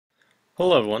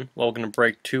Hello everyone, welcome to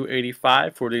break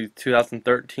 285 for the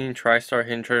 2013 TriStar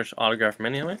Hidden Treasures Autograph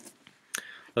Mini Helmet.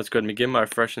 Let's go ahead and begin by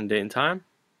refreshing the date and time.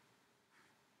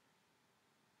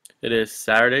 It is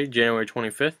Saturday, January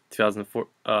 25th,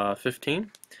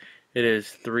 2015. It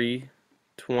is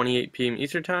 3:28 p.m.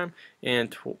 Eastern Time and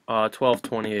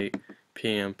 12:28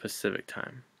 p.m. Pacific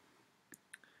Time.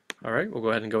 Alright, we'll go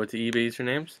ahead and go with the eBay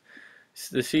usernames.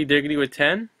 The C Diggity with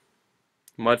 10,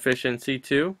 Mudfish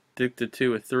NC2,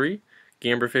 Dicta2 with 3,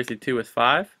 Gamber52 with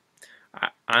 5,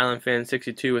 Island Fan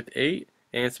 62 with 8,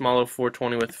 and Smallow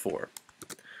 420 with 4.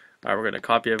 Alright, we're going to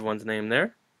copy everyone's name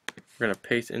there. We're going to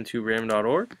paste into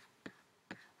random.org.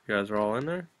 You guys are all in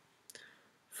there.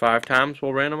 5 times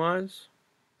we'll randomize.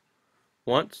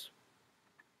 Once.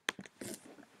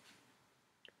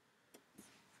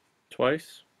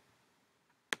 Twice.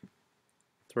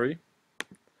 3.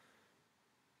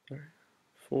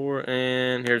 4.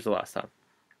 And here's the last time.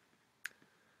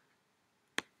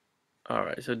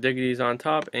 Alright, so Diggity's on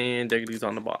top and Diggity's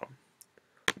on the bottom.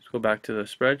 Let's go back to the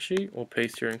spreadsheet. We'll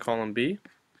paste here in column B.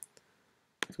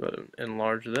 Let's go ahead and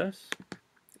enlarge this.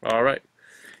 Alright.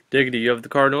 Diggity, you have the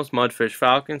Cardinals, Mudfish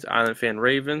Falcons, Island Fan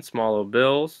Ravens, Smallow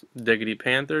Bills, Diggity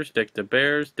Panthers, Dicta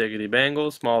Bears, Diggity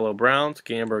Bengals, Smallow Browns,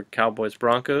 Gamber Cowboys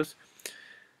Broncos,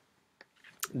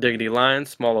 Diggity Lions,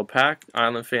 Smallow Pack,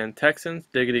 Island Fan Texans,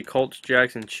 Diggity Colts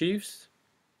Jags and Chiefs,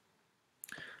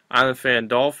 Island Fan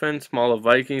Dolphins, Smallow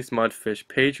Vikings, Mudfish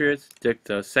Patriots,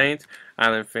 Dicta Saints,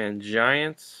 Island Fan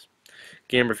Giants,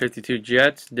 Gamber 52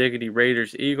 Jets, Diggity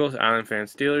Raiders Eagles, Island Fan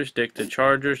Steelers, Dicta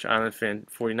Chargers, Island Fan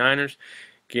 49ers,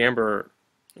 Gamber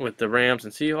with the Rams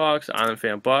and Seahawks, Island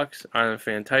Fan Bucks, Island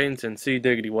Fan Titans, and C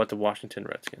Diggity what the Washington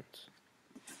Redskins.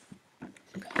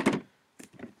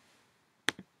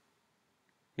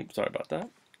 Oops, sorry about that.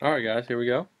 Alright guys, here we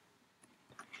go.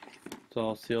 It's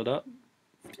all sealed up.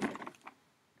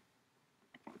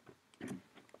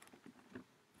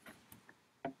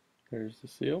 There's the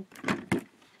seal.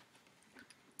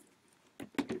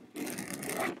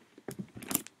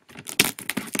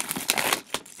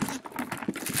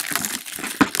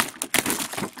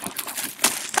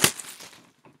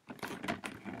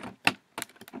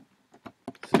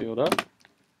 Sealed up.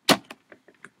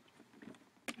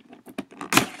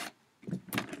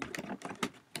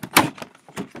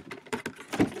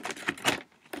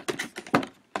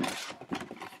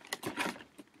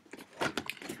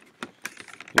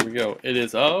 Here we go.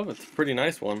 It's a pretty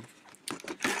nice one.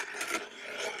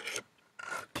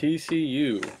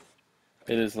 TCU.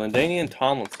 It is LaDainian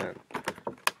Tomlinson.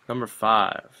 Number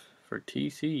 5 for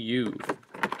TCU.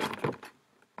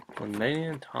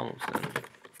 LaDainian Tomlinson.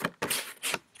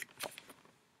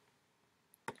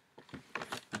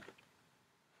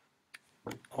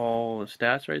 All the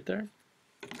stats right there.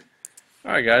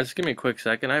 Alright guys, give me a quick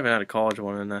second. I haven't had a college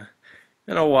one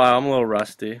in a while. I'm a little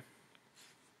rusty.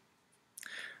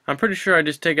 I'm pretty sure I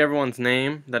just take everyone's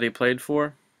name that he played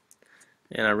for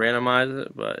and I randomize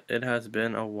it, but it has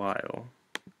been a while.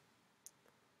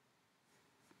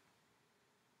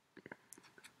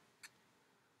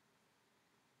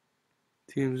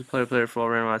 Teams player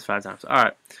for randomized 5 times.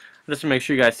 Alright, just to make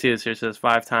sure you guys see this here, it says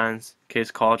 5 times in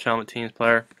case college helmet teams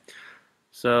player.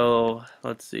 So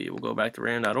let's see, we'll go back to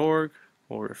random.org,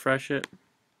 we'll refresh it,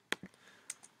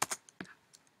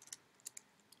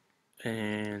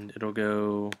 and it'll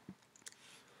go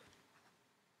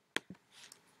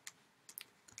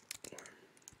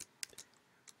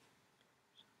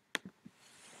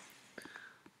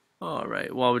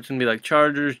alright, well it's gonna be like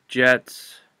Chargers,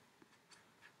 Jets,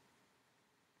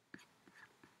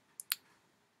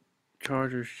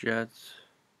 Jets.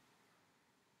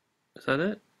 Is that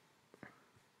it?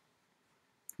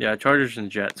 Yeah, Chargers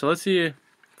and Jets. So let's see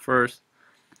first.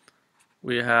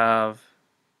 We have,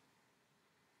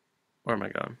 where am I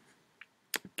going?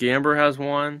 Gamber has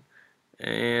one,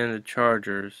 and the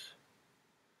Chargers.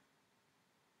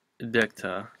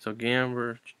 Dicta. So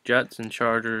Gamber, Jets, and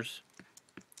Chargers.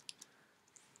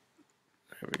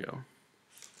 There we go.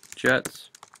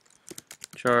 Jets,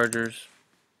 Chargers.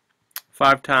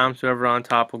 5 times. Whoever on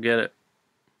top will get it.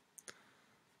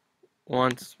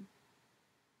 Once.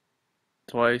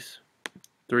 Twice.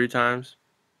 3 times.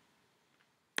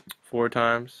 4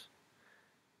 times.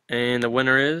 And the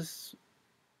winner is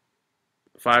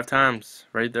 5 times.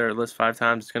 Right there, it lists 5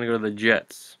 times. It's going to go to the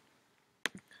Jets.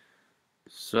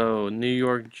 So, New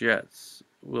York Jets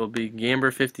will be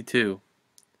Gamber 52.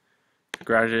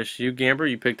 Congratulations to you, Gamber.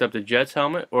 You picked up the Jets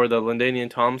helmet or the LaDainian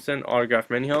Tomlinson autograph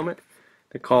mini helmet.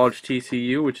 The college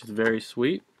TCU, which is very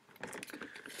sweet.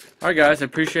 Alright guys, I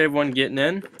appreciate everyone getting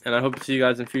in, and I hope to see you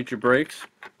guys in future breaks.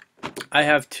 I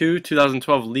have 2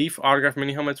 2012 Leaf autograph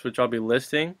mini helmets, which I'll be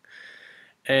listing.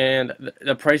 and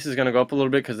the price is going to go up a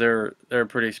little bit because they're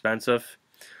pretty expensive.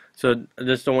 So I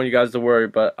just don't want you guys to worry,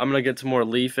 but I'm gonna get some more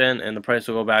Leaf in, and the price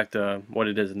will go back to what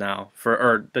it is now for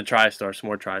or the TriStar, some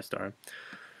more TriStar.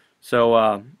 So,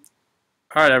 all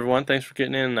right, everyone, thanks for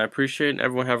getting in, and I appreciate it. And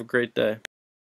everyone have a great day.